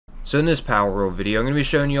So in this Palworld video, I'm going to be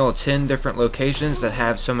showing you all 10 different locations that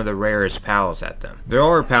have some of the rarest pals at them. There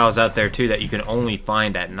are pals out there too that you can only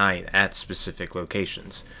find at night at specific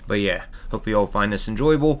locations. But yeah, hope you all find this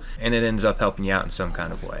enjoyable and it ends up helping you out in some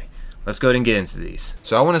kind of way. Let's go ahead and get into these.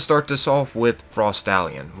 So I want to start this off with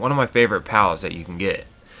Frostallion, one of my favorite pals that you can get.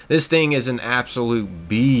 This thing is an absolute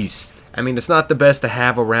beast. I mean, it's not the best to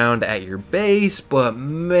have around at your base, but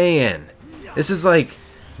man, this is like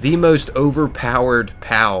the most overpowered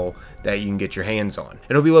pal that you can get your hands on.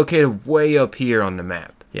 It'll be located way up here on the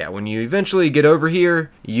map. Yeah, when you eventually get over here,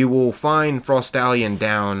 you will find Frostallion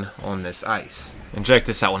down on this ice. And check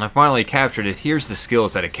this out, when I finally captured it, here's the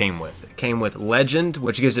skills that it came with. It came with Legend,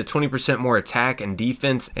 which gives it 20% more attack and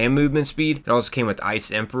defense and movement speed. It also came with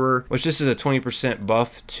Ice Emperor, which this is a 20%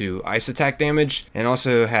 buff to ice attack damage. And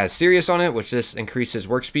also has Sirius on it, which this increases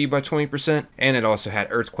work speed by 20%. And it also had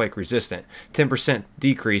Earthquake Resistant, 10%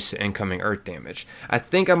 decrease in incoming earth damage. I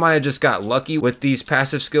think I might have just got lucky with these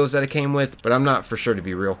passive skills that it came with, but I'm not for sure to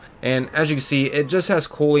be real. And as you can see, it just has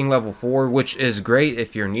cooling level 4, which is great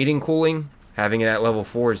if you're needing cooling. Having it at level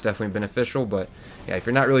 4 is definitely beneficial, but yeah, if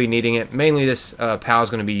you're not really needing it, mainly this PAL is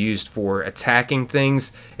going to be used for attacking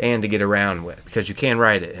things and to get around with, because you can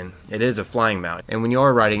ride it, and it is a flying mount. And when you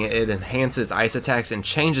are riding it, it enhances ice attacks and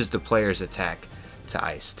changes the player's attack to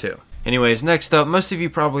ice too. Anyways, next up, most of you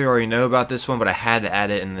probably already know about this one, but I had to add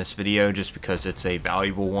it in this video just because it's a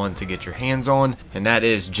valuable one to get your hands on, and that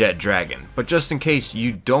is Jet Dragon. But just in case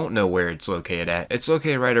you don't know where it's located at, it's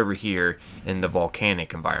located right over here in the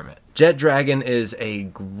volcanic environment. Jet Dragon is a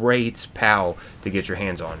great PAL to get your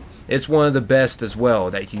hands on. It's one of the best as well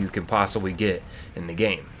that you can possibly get in the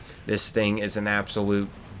game. This thing is an absolute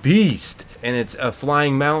beast, and it's a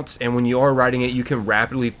flying mount, and when you are riding it, you can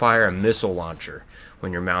rapidly fire a missile launcher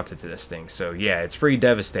when you're mounted to this thing. So yeah, it's pretty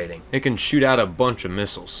devastating. It can shoot out a bunch of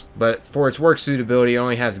missiles. But for its work suitability, it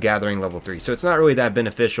only has gathering level 3. So it's not really that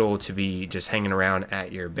beneficial to be just hanging around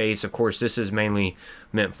at your base. Of course, this is mainly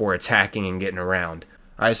meant for attacking and getting around.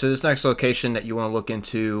 Alright, so this next location that you want to look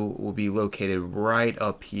into will be located right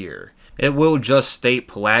up here. It will just state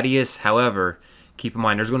Palladius. However, keep in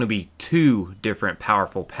mind there's going to be 2 different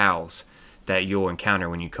powerful pals that you'll encounter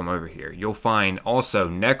when you come over here. You'll find also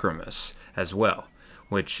Necromus as well,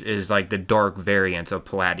 which is like the dark variant of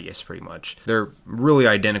Palladius pretty much. They're really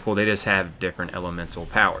identical, they just have different elemental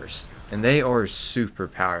powers. And they are super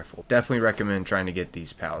powerful. Definitely recommend trying to get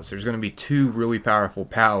these pals. There's going to be 2 really powerful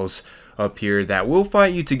pals up here that will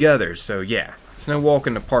fight you together. So yeah, it's no walk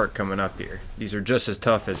in the park coming up here. These are just as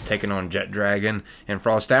tough as taking on Jet Dragon and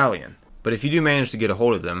Frostallion. But if you do manage to get a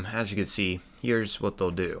hold of them, as you can see, here's what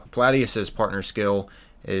they'll do. Palladius's partner skill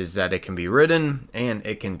is that it can be ridden and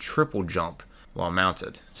it can triple jump while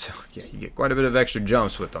mounted. So yeah, you get quite a bit of extra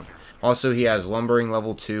jumps with them. Also, he has Lumbering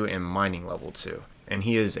level 2 and Mining level 2. And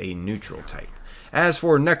he is a neutral type. As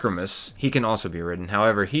for Necromus, he can also be ridden.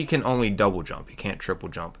 However, he can only double jump. He can't triple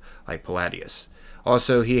jump like Palladius.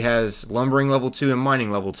 Also, he has Lumbering level 2 and Mining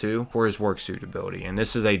level 2 for his work suitability. And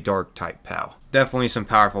this is a dark type PAL. Definitely some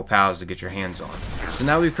powerful pals to get your hands on. So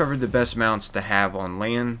now we've covered the best mounts to have on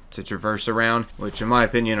land to traverse around, which in my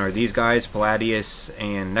opinion are these guys, Palladius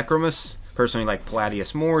and Necromus. Personally like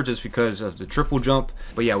Palladius more just because of the triple jump.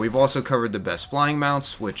 But yeah, we've also covered the best flying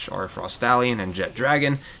mounts, which are Frostallion and Jet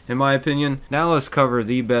Dragon, in my opinion. Now let's cover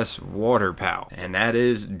the best water pal, and that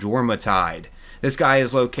is Jormatide. This guy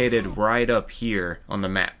is located right up here on the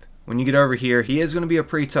map. When you get over here, he is going to be a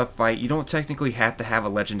pretty tough fight. You don't technically have to have a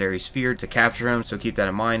legendary sphere to capture him, so keep that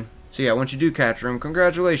in mind. So yeah, once you do capture him,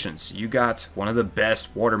 congratulations. You got one of the best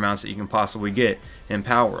water mounts that you can possibly get in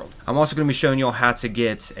Palworld. I'm also going to be showing you all how to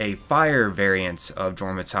get a fire variant of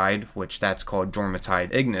Jormatide, which that's called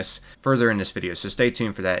Jormatide Ignis, further in this video. So stay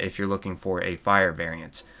tuned for that if you're looking for a fire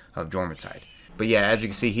variant of Jormatide. But yeah, as you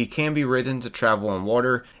can see, he can be ridden to travel on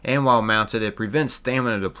water, and while mounted, it prevents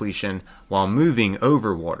stamina depletion while moving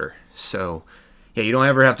over water. So yeah, you don't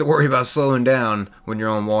ever have to worry about slowing down when you're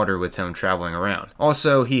on water with him traveling around.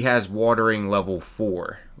 Also, he has watering level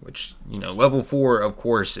 4, which, you know, level 4, of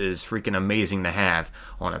course, is freaking amazing to have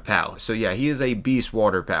on a PAL. So yeah, he is a beast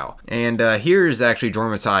water PAL. And here is actually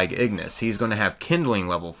Jormatide Ignis. He's going to have kindling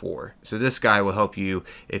level 4. So this guy will help you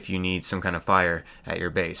if you need some kind of fire at your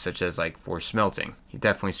base, such as like for smelting. He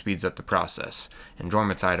definitely speeds up the process. And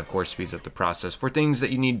Jormatide, of course, speeds up the process for things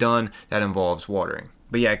that you need done that involves watering.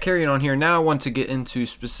 But yeah, carrying on here, now I want to get into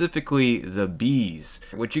specifically the bees,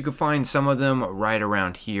 which you can find some of them right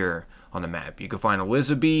around here on the map. You can find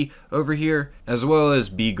Elizabeth over here, as well as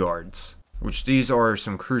bee guards, which these are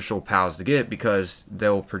some crucial pals to get because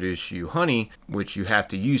they'll produce you honey, which you have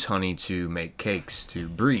to use honey to make cakes to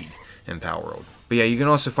breed in Palworld. But yeah, you can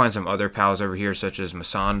also find some other pals over here, such as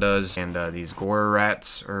Masandas and these Gora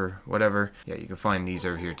rats or whatever. Yeah, you can find these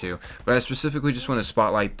over here too. But I specifically just want to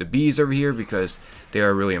spotlight the bees over here because they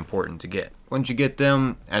are really important to get. Once you get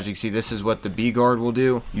them, as you can see, this is what the bee guard will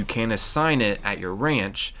do. You can assign it at your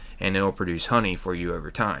ranch, and it'll produce honey for you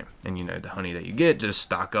over time. And you know, the honey that you get, just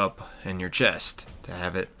stock up in your chest to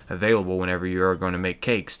have it available whenever you are going to make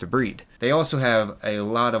cakes to breed. They also have a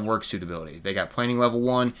lot of work suitability. They got planing level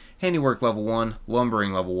 1, handiwork level 1,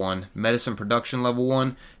 lumbering level 1, medicine production level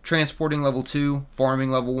 1, transporting level 2,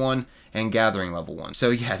 farming level 1, and gathering level 1. So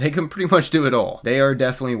yeah, they can pretty much do it all. They are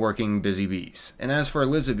definitely working busy bees. And as for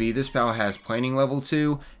Elizabeth, this pal has planing level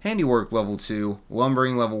 2, handiwork level 2,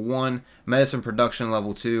 lumbering level 1, medicine production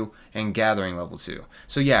level 2, and gathering level 2.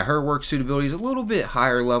 So yeah, her work suitability is a little bit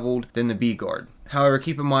higher leveled than the bee guard. However,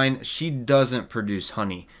 keep in mind, she doesn't produce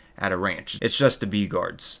honey at a ranch. It's just the bee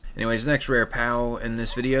guards. Anyways, next rare pal in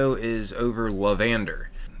this video is over Lavander.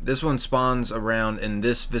 This one spawns around in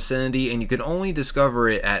this vicinity, and you can only discover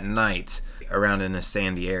it at night around in a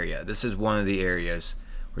sandy area. This is one of the areas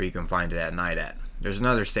where you can find it at night at. There's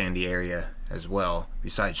another sandy area as well,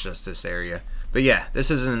 besides just this area. But yeah,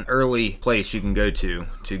 this is an early place you can go to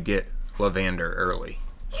get Lavander early.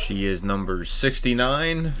 She is number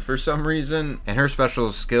 69 for some reason, and her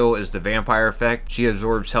special skill is the vampire effect. She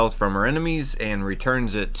absorbs health from her enemies and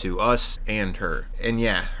returns it to us and her. And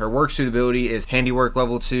yeah, her work suitability is handiwork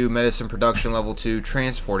level 2, medicine production level 2,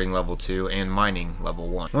 transporting level 2, and mining level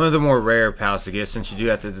 1. One of the more rare pals to get, since you do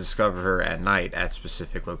have to discover her at night at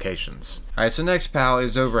specific locations. Alright, so next pal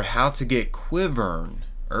is over how to get Quivern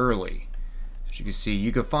early. As you can see,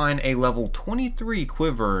 you can find a level 23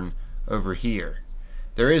 Quivern over here.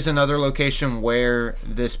 There is another location where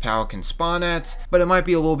this pal can spawn at, but it might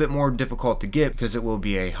be a little bit more difficult to get because it will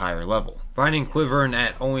be a higher level. Finding Quivern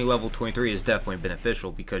at only level 23 is definitely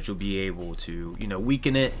beneficial because you'll be able to, you know,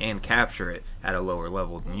 weaken it and capture it at a lower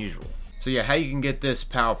level than usual. So yeah, how you can get this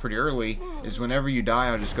pal pretty early is whenever you die,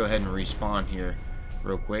 I'll just go ahead and respawn here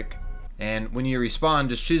real quick. And when you respawn,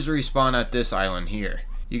 just choose to respawn at this island here.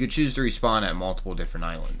 You could choose to respawn at multiple different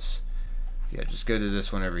islands. Yeah, just go to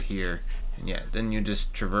this one over here. And yeah, then you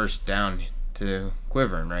just traverse down to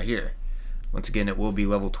Quivern right here. Once again, it will be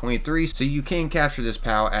level 23, so you can capture this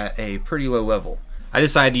pal at a pretty low level. I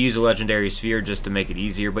decided to use a legendary sphere just to make it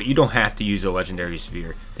easier, but you don't have to use a legendary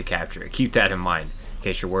sphere to capture it. Keep that in mind in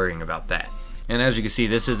case you're worrying about that. And as you can see,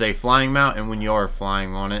 this is a flying mount, and when you are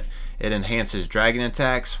flying on it, it enhances dragon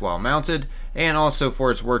attacks while mounted, and also for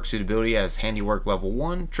its work suitability as handiwork level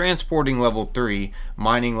 1, transporting level 3,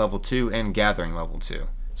 mining level 2, and gathering level 2.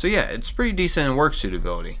 So yeah, it's pretty decent in work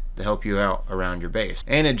suitability to help you out around your base.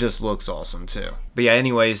 And it just looks awesome too. But yeah,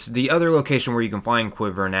 anyways, the other location where you can find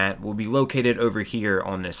Quivern at will be located over here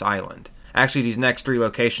on this island. Actually, these next 3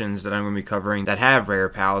 locations that I'm going to be covering that have rare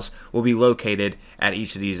pals will be located at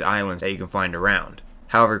each of these islands that you can find around.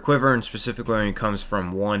 However, Quivern specifically only comes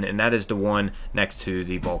from one, and that is the one next to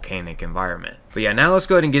the volcanic environment. But yeah, now let's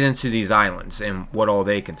go ahead and get into these islands and what all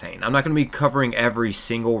they contain. I'm not going to be covering every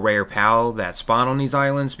single rare pal that spawn on these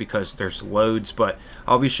islands because there's loads, but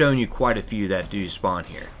I'll be showing you quite a few that do spawn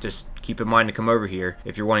here. Just keep in mind to come over here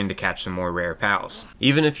if you're wanting to catch some more rare pals.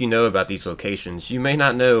 Even if you know about these locations, you may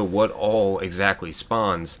not know what all exactly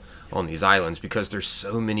spawns on these islands because there's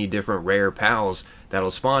so many different rare pals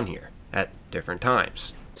that'll spawn here at different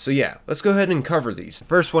times. So yeah, let's go ahead and cover these. The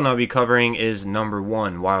first one I'll be covering is number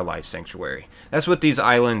 1, Wildlife Sanctuary. That's what these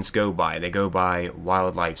islands go by. They go by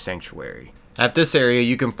Wildlife Sanctuary. At this area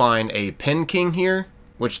you can find a Pen King here,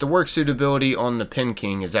 which the work suitability on the Pen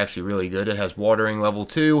King is actually really good. It has watering level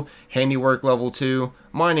 2, handiwork level 2,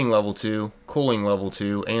 mining level 2, cooling level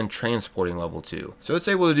 2, and transporting level 2. So it's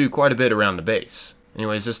able to do quite a bit around the base.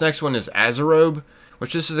 Anyways, this next one is Azarobe,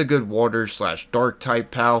 which this is a good water / dark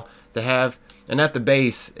type pal to have, and at the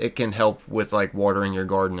base it can help with like watering your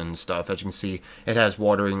garden and stuff. As you can see, it has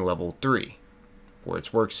watering level 3 for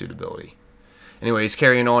its work suitability. Anyways,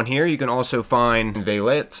 carrying on here, you can also find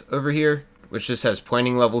Valet over here, which just has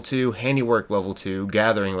planning level 2, handiwork level 2,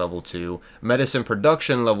 gathering level 2, medicine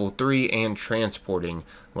production level 3, and transporting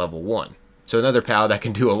level 1. So another pal that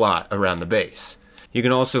can do a lot around the base. You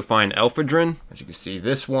can also find Elphadrin. As you can see,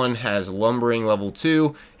 this one has lumbering level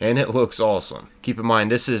 2, and it looks awesome. Keep in mind,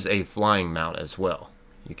 this is a flying mount as well.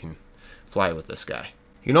 You can fly with this guy.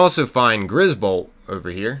 You can also find Grisbolt over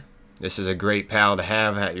here. This is a great pal to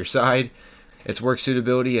have at your side. Its work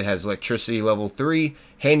suitability, it has electricity level 3,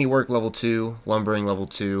 handiwork level 2, lumbering level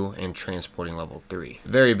 2, and transporting level 3.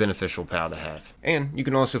 Very beneficial pal to have. And you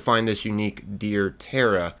can also find this unique Deer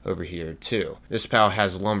Terra over here too. This pal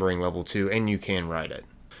has lumbering level 2, and you can ride it.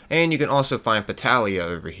 And you can also find Petalia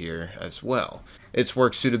over here as well. Its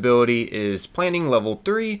work suitability is planning level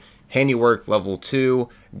 3, handiwork level 2,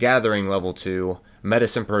 gathering level 2,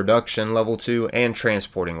 medicine production level 2, and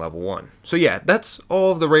transporting level 1. So yeah, that's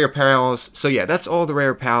all of the rare pals.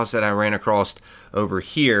 That I ran across over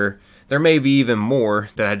here. There may be even more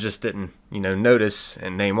that I just didn't, notice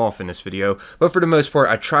and name off in this video. But for the most part,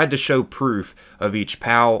 I tried to show proof of each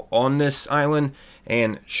pal on this island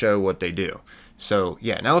and show what they do. So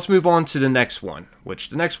yeah, now let's move on to the next one, which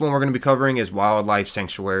the next one we're going to be covering is Wildlife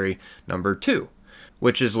Sanctuary number 2,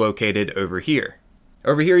 which is located over here.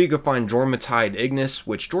 Over here you can find Jormatide Ignis,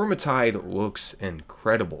 which Jormatide looks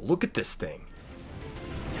incredible. Look at this thing.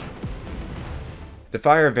 The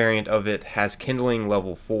fire variant of it has kindling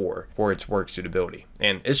level 4 for its work suitability,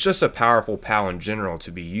 and it's just a powerful pal in general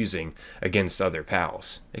to be using against other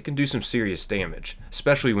pals. It can do some serious damage,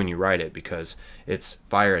 especially when you ride it because its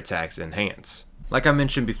fire attacks enhance. Like I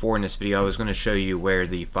mentioned before in this video, I was going to show you where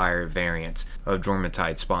the fire variant of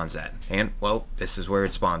Jormatide spawns at, and well, this is where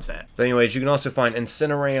it spawns at. But anyways, you can also find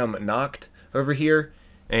Incineram Noct over here,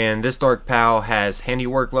 and this dark pal has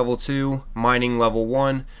handiwork level 2, mining level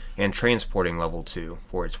 1, and transporting level 2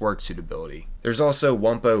 for its work suitability. There's also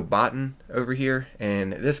Wumpo Botan over here,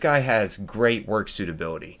 and this guy has great work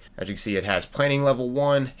suitability. As you can see, it has planning level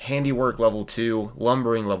 1, handiwork level 2,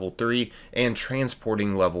 lumbering level 3, and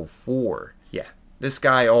transporting level 4. Yeah, this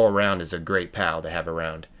guy all around is a great pal to have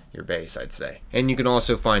around your base, I'd say. And you can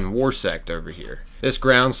also find Warsect over here. This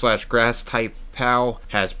ground/grass type pal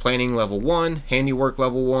has planning level 1, handiwork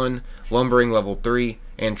level 1, lumbering level 3,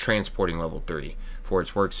 and transporting level 3 for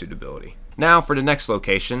its work suitability. Now for the next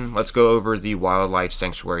location, let's go over the Wildlife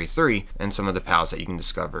Sanctuary 3 and some of the pals that you can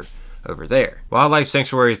discover over there. Wildlife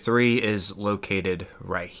Sanctuary 3 is located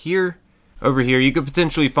right here. Over here you could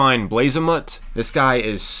potentially find Blazamut. This guy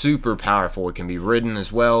is super powerful. It can be ridden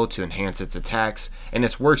as well to enhance its attacks, and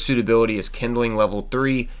its work suitability is kindling level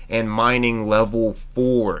 3 and mining level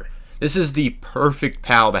 4. This is the perfect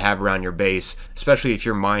pal to have around your base, especially if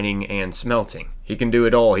you're mining and smelting. He can do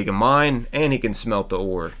it all. He can mine and he can smelt the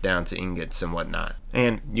ore down to ingots and whatnot.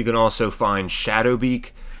 And you can also find Shadowbeak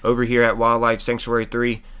over here at Wildlife Sanctuary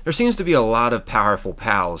 3. There seems to be a lot of powerful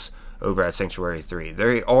pals over at Sanctuary 3.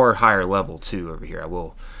 They are higher level too over here. I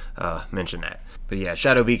will mention that. But yeah,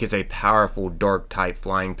 Shadowbeak is a powerful dark type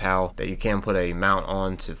flying pal that you can put a mount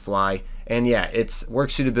on to fly. And yeah, its work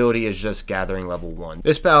suitability is just gathering level 1.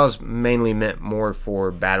 This pal is mainly meant more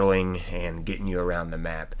for battling and getting you around the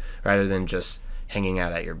map rather than just hanging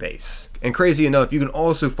out at your base. And crazy enough, you can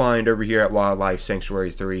also find over here at Wildlife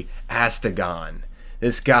Sanctuary 3 Astagon.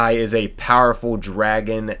 This guy is a powerful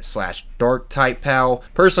dragon/dark type pal.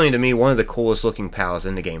 Personally to me, one of the coolest looking pals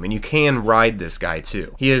in the game, and you can ride this guy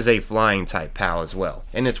too. He is a flying type pal as well.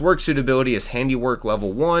 And its work suitability is handiwork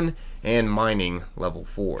level 1 and mining level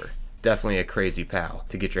 4. Definitely a crazy pal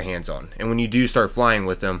to get your hands on. And when you do start flying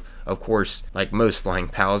with him, of course, like most flying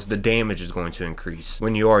pals, the damage is going to increase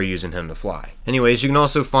when you are using him to fly. Anyways, you can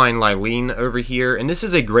also find Lylene over here, and this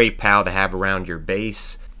is a great pal to have around your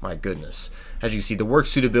base. My goodness. As you can see, the work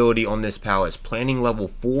suitability on this pal is planning level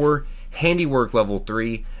 4, handiwork level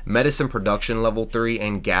 3, medicine production level 3,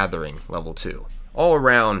 and gathering level 2. All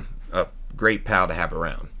around a great pal to have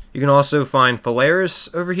around. You can also find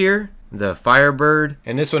Rarest over here, the Firebird,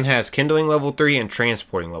 and this one has kindling level 3 and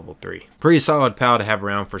transporting level 3. Pretty solid pal to have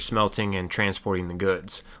around for smelting and transporting the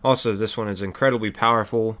goods. Also, this one is incredibly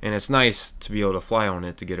powerful, and it's nice to be able to fly on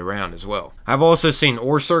it to get around as well. I've also seen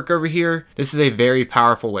Orsurk over here. This is a very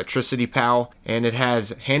powerful electricity pal, and it has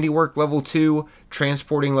handiwork level 2,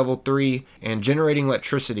 transporting level 3, and generating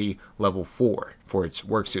electricity level 4 for its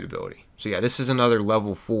work suitability. So yeah, this is another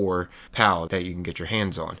level 4 pal that you can get your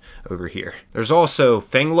hands on over here. There's also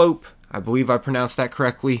Fanglope. I believe I pronounced that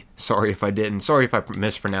correctly. Sorry if I didn't. Sorry if I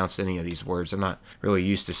mispronounced any of these words. I'm not really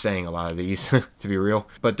used to saying a lot of these, to be real.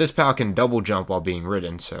 But this pal can double jump while being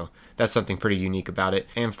ridden, so that's something pretty unique about it.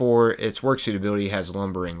 And for its work suitability, it has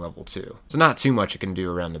lumbering level 2. So not too much it can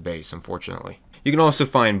do around the base, unfortunately. You can also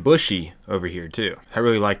find Bushy over here too. I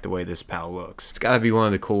really like the way this pal looks. It's got to be one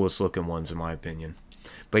of the coolest looking ones in my opinion.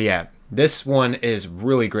 But yeah, this one is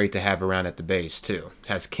really great to have around at the base too. It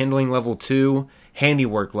has kindling level 2,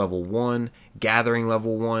 handiwork level 1, gathering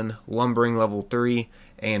level 1, lumbering level 3,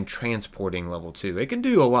 and transporting level 2. It can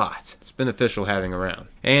do a lot. It's beneficial having around.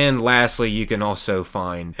 And lastly, you can also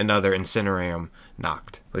find another Incineram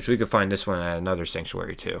Noct, which we could find this one at another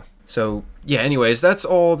sanctuary too. So yeah, anyways, that's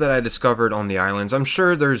all that I discovered on the islands. I'm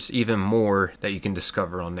sure there's even more that you can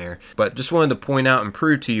discover on there, but just wanted to point out and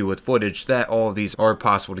prove to you with footage that all of these are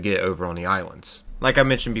possible to get over on the islands. Like I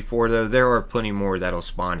mentioned before though, there are plenty more that'll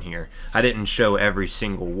spawn here. I didn't show every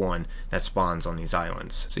single one that spawns on these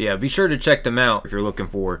islands. So yeah, be sure to check them out if you're looking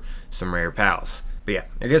for some rare pals. But yeah,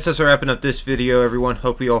 I guess that's wrapping up this video, everyone.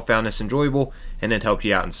 Hope you all found this enjoyable and it helped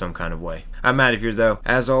you out in some kind of way. I'm out of here though.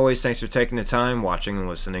 As always, thanks for taking the time, watching and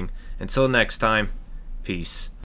listening. Until next time, peace.